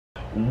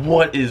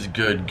What is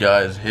good,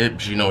 guys? Hip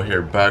Gino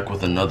here, back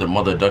with another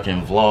mother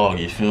ducking vlog,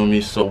 you feel me?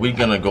 So we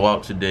gonna go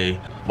out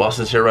today. Boss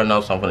is here right now,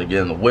 so I'm gonna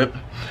get in the whip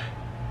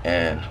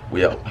and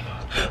we out.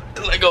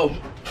 Let's go.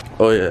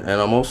 Oh yeah,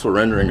 and I'm also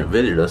rendering a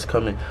video that's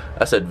coming.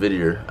 I said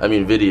video, I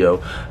mean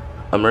video.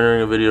 I'm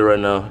rendering a video right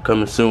now,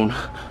 coming soon.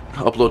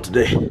 Upload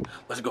today.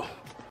 Let's go.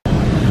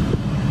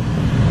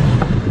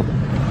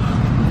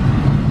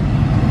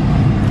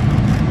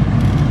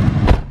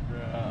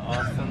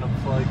 Austin the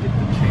plug, get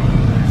the chain.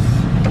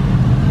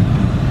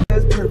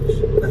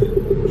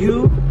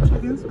 You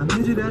chickens, I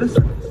made it at a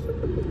circus.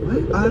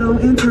 What? I don't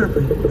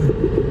interpret.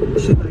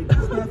 Shit like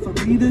this not for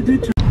me to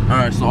determine.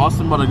 Alright, so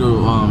Austin about to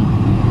go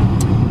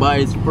buy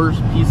his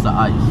first piece of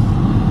ice.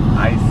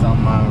 Ice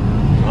on my,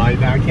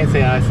 I can't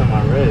say ice on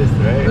my wrist,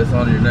 right? That's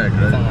on your neck,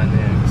 right? It's on my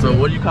neck. So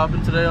what are you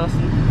copping today,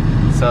 Austin?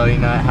 So you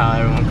know how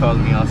everyone calls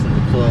me Austin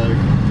the plug?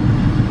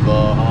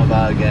 Well, I'm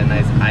about to get a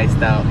nice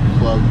iced out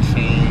plug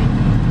chain.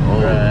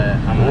 Oh.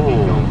 I'm gonna be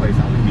going places.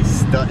 I'm gonna be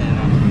stunting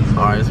on these.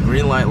 Alright, it's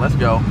green light, let's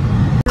go.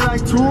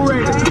 Like two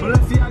rated, but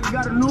let's see, I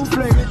got a new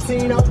flavor.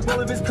 15 off the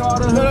bullet, it's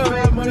called a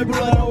hood. Money blew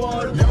out of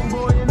water. Young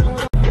boy, you know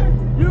what?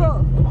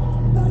 Yeah.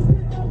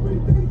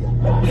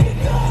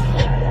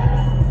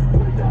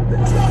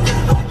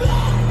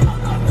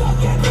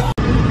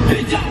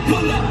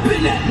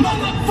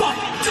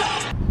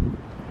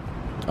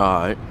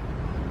 Alright,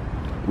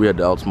 we at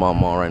the Altamont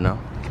Mall right now.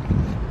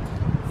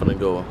 Finna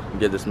go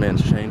get this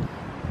man's chain.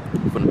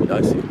 Finna be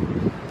icy.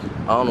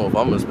 I don't know if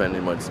I'm gonna spend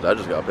any money today. I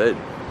just got paid.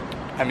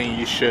 I mean,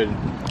 you should.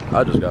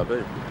 I just got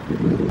paid.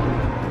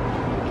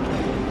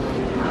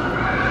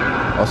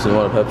 Also, you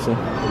want a Pepsi?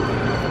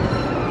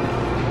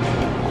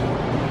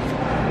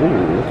 Ooh,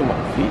 look at my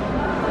feet.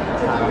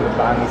 I'm gonna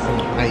buy me some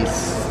ice.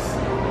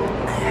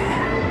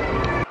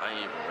 I ain't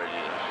even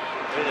ready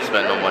to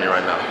spend no money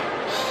right now.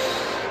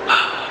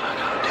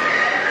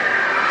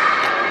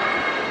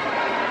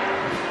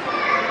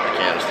 I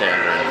can't stand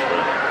during this,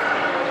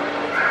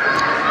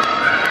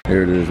 but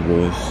here it is,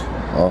 boys.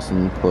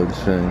 Awesome plug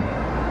chain.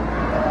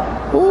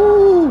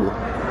 Ooh!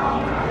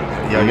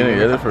 Yeah, you gonna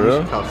get it for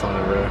real? Cups on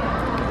it, bro.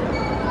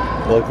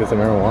 Look, it's a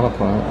marijuana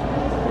plant.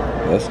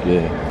 That's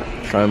good.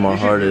 Trying my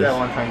hardest. That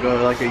one time,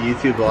 go like a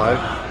YouTube live.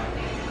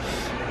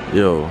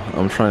 Yo,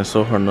 I'm trying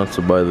so hard not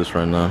to buy this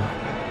right now.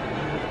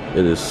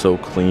 It is so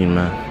clean,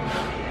 man.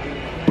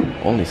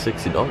 Only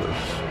 $60.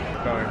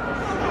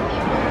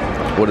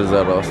 What is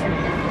that, Austin?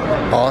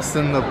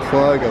 Austin the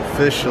plug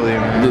officially,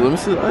 man. Dude, let me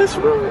see the ice,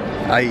 bro.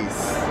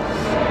 Ice.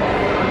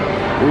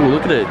 Ooh,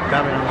 look at it.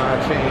 Diamond on my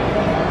chain.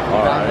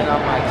 Alright. Diamond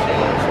on my chain.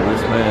 So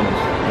this man,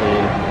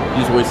 he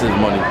just wastes his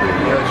money for you.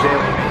 Yo, Jay,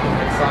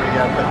 next song you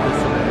gotta put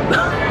this in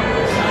it.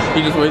 He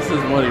just wastes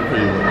his money for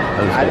you.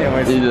 I didn't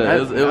waste it.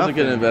 It was a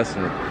good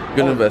investment.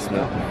 Good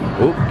investment.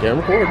 Oop, can't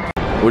record.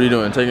 What are you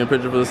doing? Taking a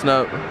picture for the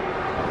snap?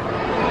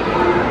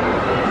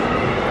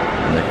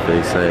 Neck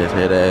face ass,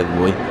 head ass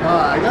boy.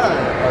 I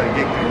gotta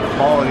get good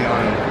quality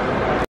on it.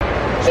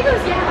 She goes,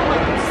 yeah, I'm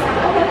like,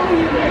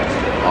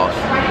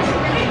 Awesome.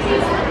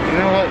 You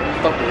know what?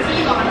 Fuck this.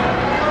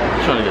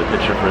 Trying to get a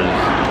picture for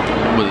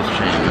with his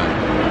chain, man.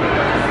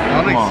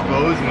 Don't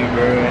expose me,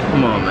 bro.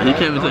 Come on, man. He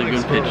can't even take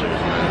good pictures,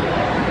 man.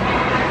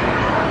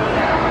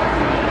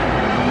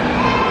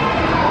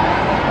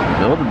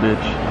 Build a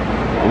bitch.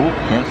 Ooh,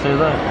 can't say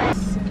that.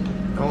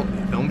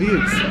 Don't be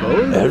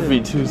exposed. Every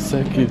 2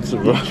 seconds,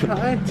 bro.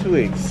 Try to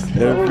expose.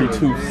 Every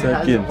 2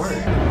 seconds.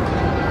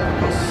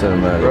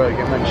 Cinematic. Bro,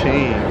 get my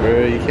chain, bro.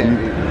 You can't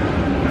be.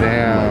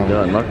 Damn.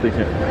 God, knock the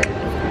camera.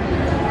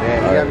 Yeah,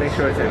 you gotta make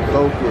sure it's in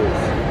focus.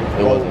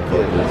 It wasn't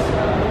focus.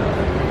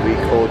 We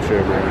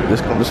culture, bro.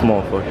 This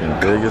motherfucking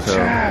big as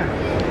hell.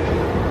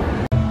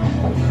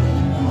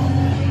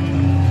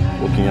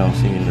 What can y'all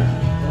see in there?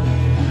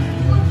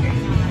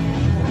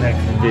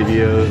 Next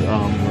video,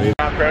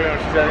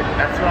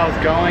 that's what I was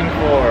going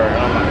for.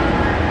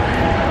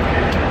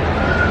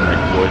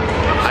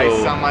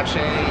 Ice on my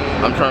chain.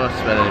 I'm trying not to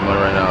spend any money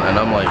right now, and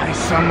I'm like,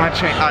 ice on my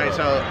chain. Alright,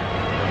 so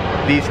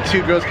these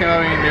two girls came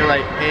over and they're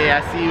like, hey,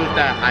 I see you with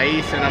that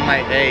ice, and I'm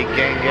like, hey,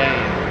 gang,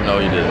 gang. no,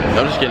 he didn't.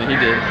 I'm just kidding. He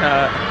did.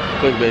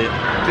 Clickbait.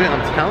 Dude,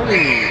 I'm telling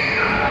you,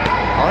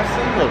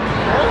 Austin the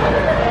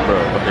Bro,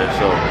 okay,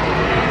 so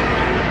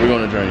we're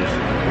going to Journeys.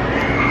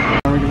 How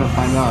are we gonna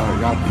find out? I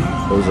got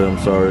these. Jose, I'm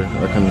sorry.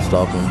 I couldn't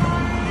stop him.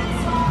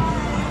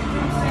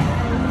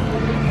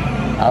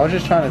 I was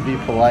just trying to be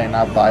polite and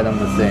not buy them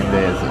the same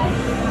day as him.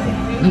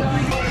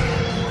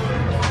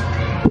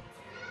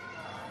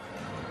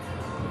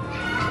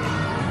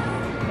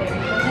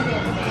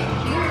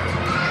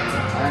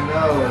 I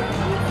know.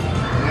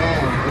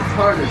 Man, it's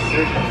hard to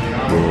search, to be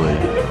honest. Boy,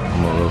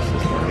 I'm gonna roast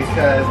this man.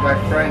 Because my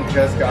friend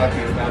just got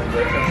these about to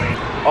with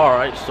him.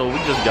 Alright, so we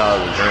just got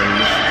out of the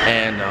Journeys,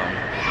 and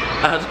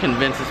I had to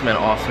convince this man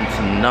Austin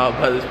to not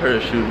buy this pair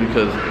of shoes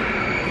because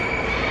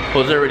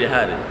Jose already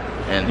had it.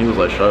 And he was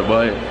like, should I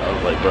buy it? I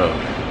was like, bro,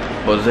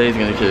 Jose's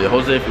gonna kill you.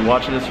 Jose, if you're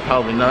watching this,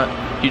 probably not.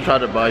 He tried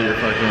to buy your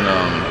fucking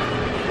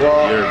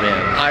your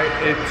Vans.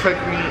 It took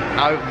me,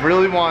 I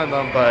really wanted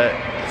them, but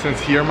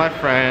since you're my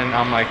friend,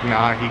 I'm like,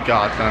 nah, he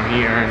got them,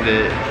 he earned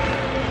it.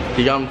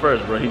 He got him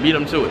first, bro. He beat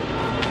him to it.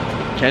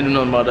 Can't do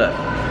nothing about that.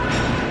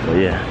 But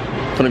yeah,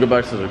 I'm gonna go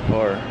back to the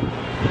car.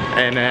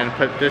 And then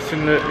put this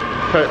in the,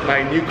 put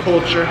my new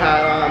culture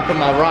hat on, put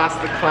my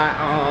Rasta clat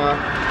on.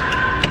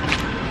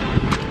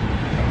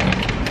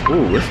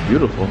 Ooh, it's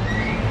beautiful.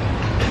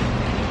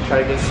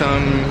 Try to get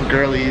some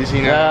girlies,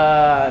 you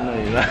know. No,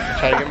 you're not.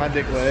 Try to get my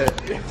dick wet.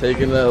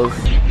 Taking those.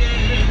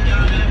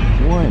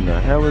 What in the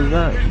hell is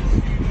that?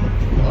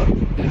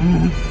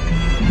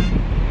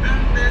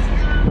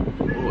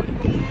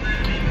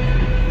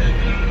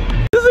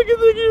 This nigga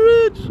think he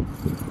rich.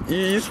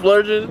 You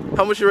splurging?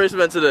 How much your race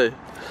spent today?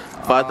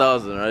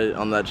 5,000, right?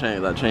 On that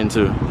chain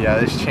too. Yeah,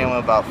 this chain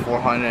went about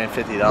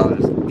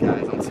 $450.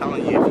 Guys, I'm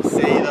telling you, if you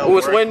say though. Oh,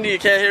 it's windy,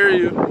 can't hear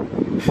you.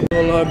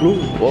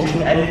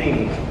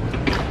 Editing.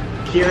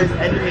 Kira's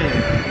editing.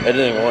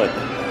 Editing what?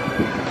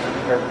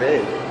 Her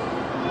vid.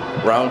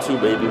 Round 2,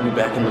 baby. We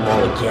back in the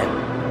mall again.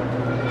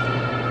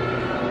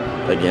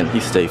 Again, he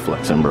stay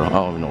flexing, bro. I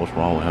don't even know what's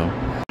wrong with him.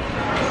 I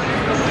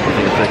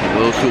think it's taking a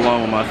little too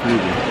long with my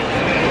smoothie.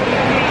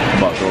 I'm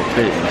about to go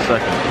fit in a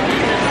second.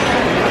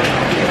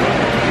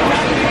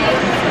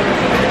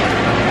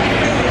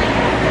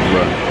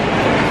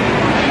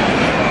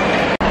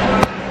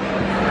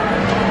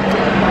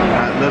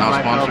 Live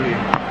life healthy.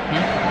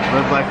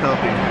 Live life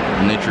healthy.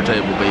 Nature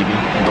table, baby.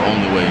 The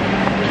only way.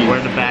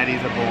 Where the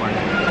baddies are born.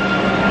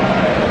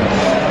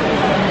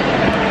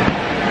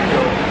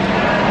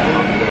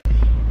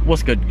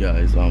 What's good,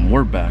 guys?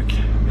 We're back.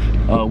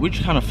 We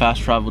just kind of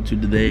fast traveled to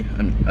today.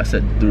 I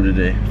said through the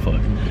day.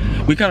 Fuck.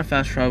 We kind of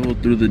fast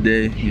traveled through the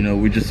day. You know,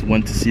 we just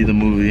went to see the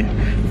movie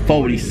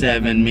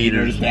 47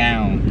 meters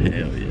down.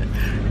 Hell yeah.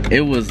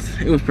 It was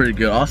pretty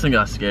good. Austin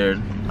got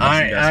scared.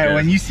 Alright,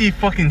 when you see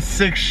fucking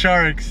 6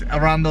 sharks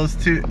around those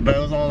two, but it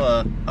was all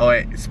oh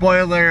wait,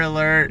 spoiler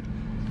alert.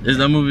 Is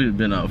that movie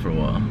been out for a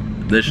while?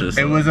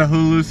 It was a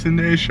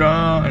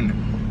hallucination.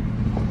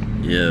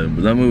 Yeah,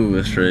 but that movie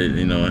was straight,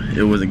 you know.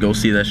 It was a go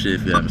see that shit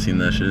if you haven't seen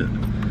that shit.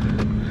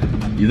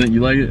 You think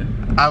you like it?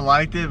 I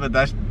liked it, but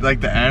that's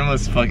like the end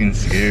was fucking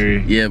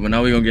scary. Yeah, but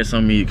now we gonna get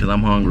something to eat because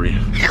I'm hungry.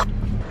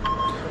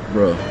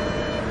 Bro,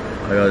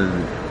 I got this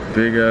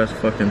big ass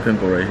fucking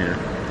pimple right here.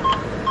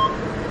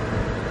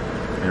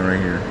 And right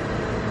here.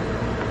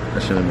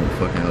 That shouldn't be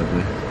fucking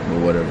ugly, but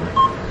whatever.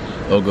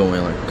 It'll go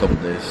in like a couple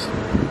days.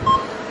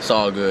 It's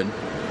all good. Look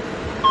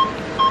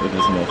at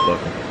this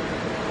motherfucker.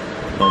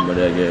 Pump with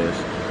that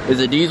gas. Is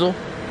it diesel?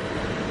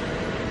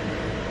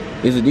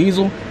 Is it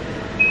diesel?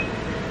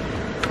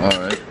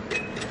 Alright.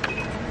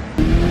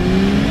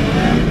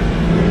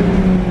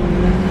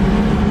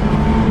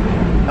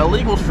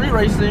 Illegal street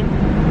racing?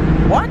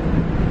 What?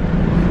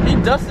 He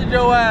dusted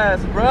your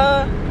ass,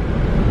 bruh.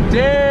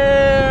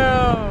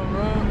 Damn,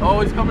 bruh.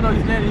 Oh, he's coming up,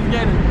 he's getting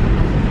it.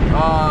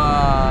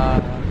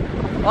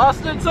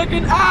 Austin took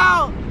it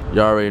out!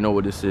 Y'all already know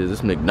what this is.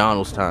 It's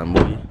McDonald's time,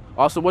 buddy.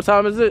 Austin, what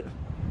time is it?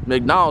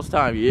 McDonald's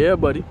time, yeah,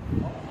 buddy.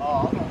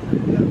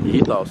 He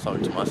thought I was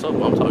talking to myself,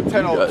 but I'm talking to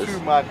you guys.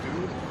 10:02, my dude.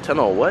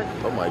 10:00 what?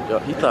 Oh my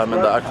god, he thought I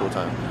meant the actual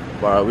time.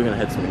 Alright, we're gonna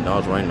head to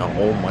McDonald's right now.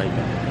 Oh my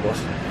god.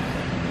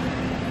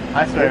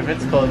 I swear, if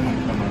it's cold, I'm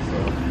gonna come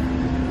myself.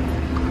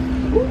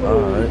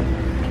 Alright.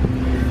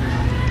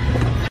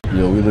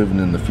 Yo, we living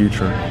in the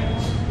future.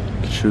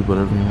 Can shoot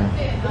whatever you want.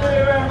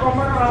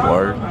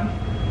 Word.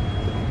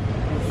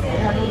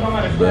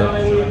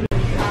 Bet.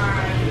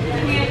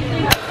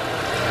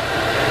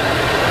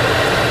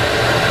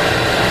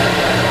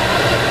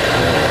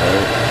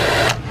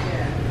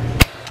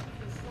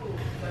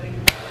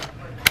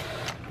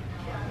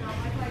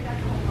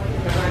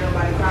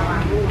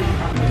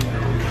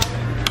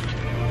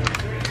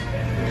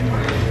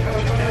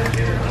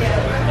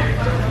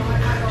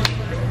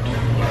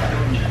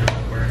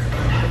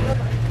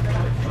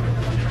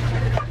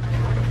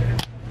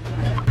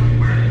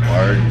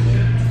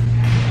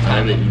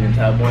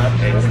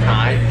 It's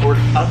time for a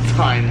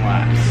time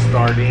lapse.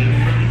 Starting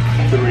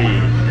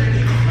 3,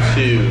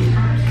 2,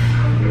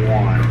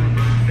 1.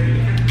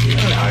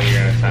 Now you're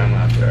gonna time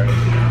lapse, right? I'm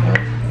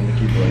gonna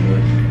keep playing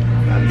this.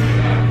 That's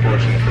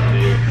unfortunate for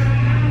you.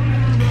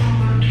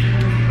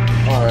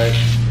 Alright.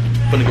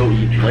 Gonna go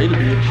eat later,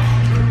 bitch.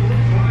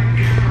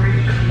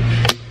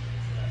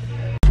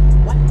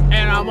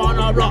 And I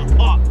wanna rock.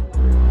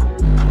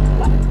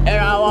 And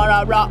I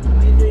wanna rock.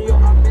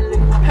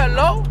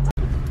 Hello?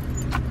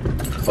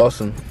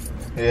 Austin.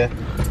 Yeah.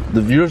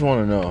 The viewers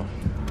want to know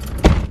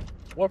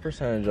what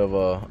percentage of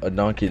a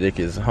donkey dick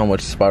is how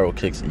much spiral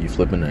kicks that you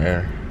flip in the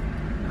air.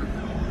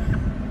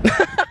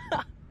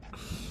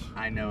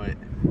 I know it.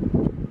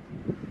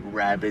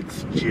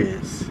 Rabbit's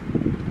jizz.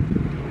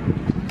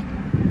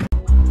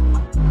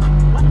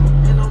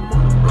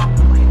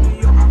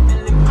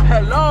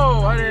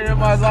 Hello, I didn't hit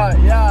my light,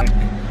 yeah.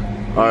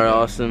 Alright,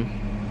 Austin.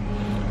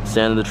 It's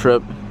the end of the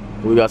trip.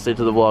 We gotta stay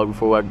to the vlog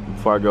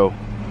before I go.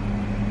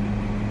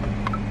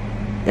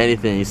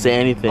 Anything, you say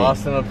anything.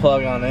 Austin a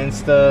plug on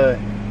Insta.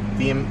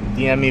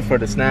 DM me for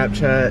the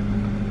Snapchat.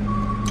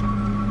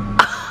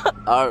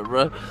 Alright,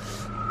 bro.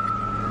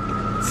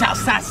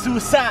 Southside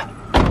suicide.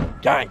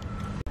 Gang.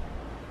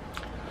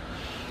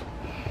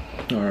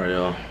 Alright,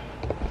 y'all.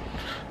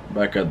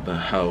 Back at the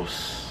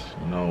house,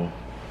 you know,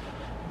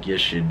 get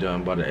shit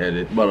done. About to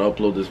edit. About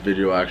to upload this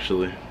video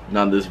actually.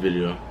 Not this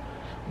video,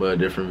 but a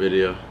different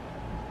video.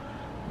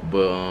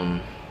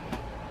 But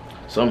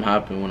something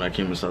happened when I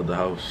came inside the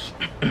house.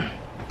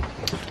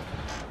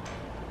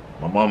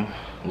 My mom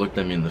looked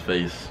at me in the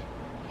face.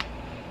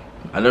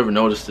 I never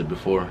noticed it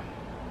before.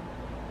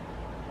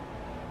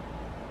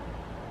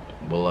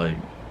 But like,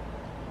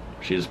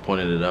 she just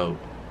pointed it out.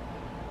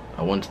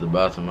 I went to the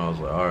bathroom, I was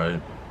like,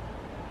 alright.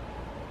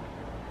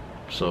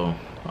 So,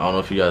 I don't know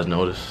if you guys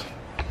noticed,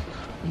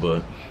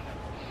 but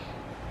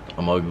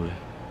I'm ugly.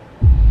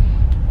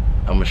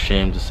 I'm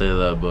ashamed to say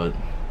that, but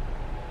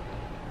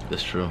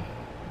it's true.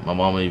 My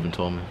mama even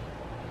told me.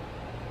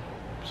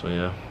 So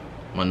yeah,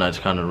 my night's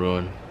kind of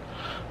ruined.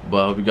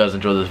 But I hope you guys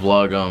enjoy this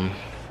vlog.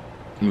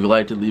 If you'd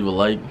like to leave a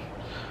like,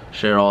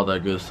 share, all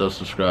that good stuff,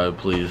 subscribe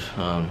please.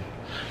 Trying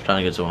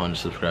to get to 100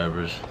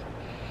 subscribers.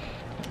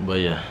 But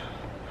yeah,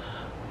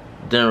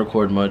 didn't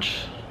record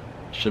much.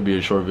 Should be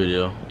a short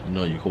video. You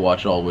know, you can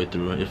watch it all the way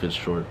through if it's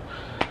short.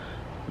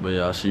 But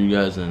yeah, I'll see you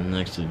guys in the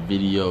next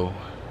video.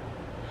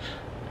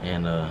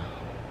 And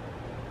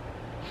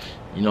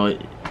you know,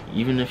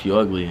 even if you're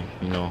ugly,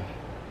 you know,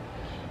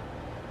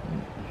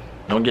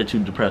 don't get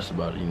too depressed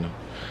about it, you know.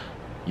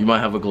 You might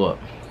have a glow up.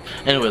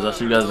 Anyways, I'll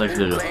see you guys in the next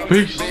video.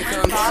 Peace.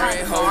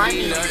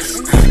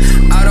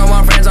 I don't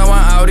want friends, I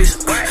want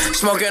Audis.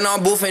 Smoking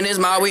on booth and it's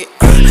my weed.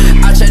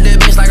 I check the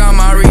bitch like I'm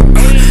Mari.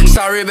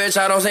 Sorry, bitch,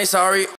 I don't say sorry.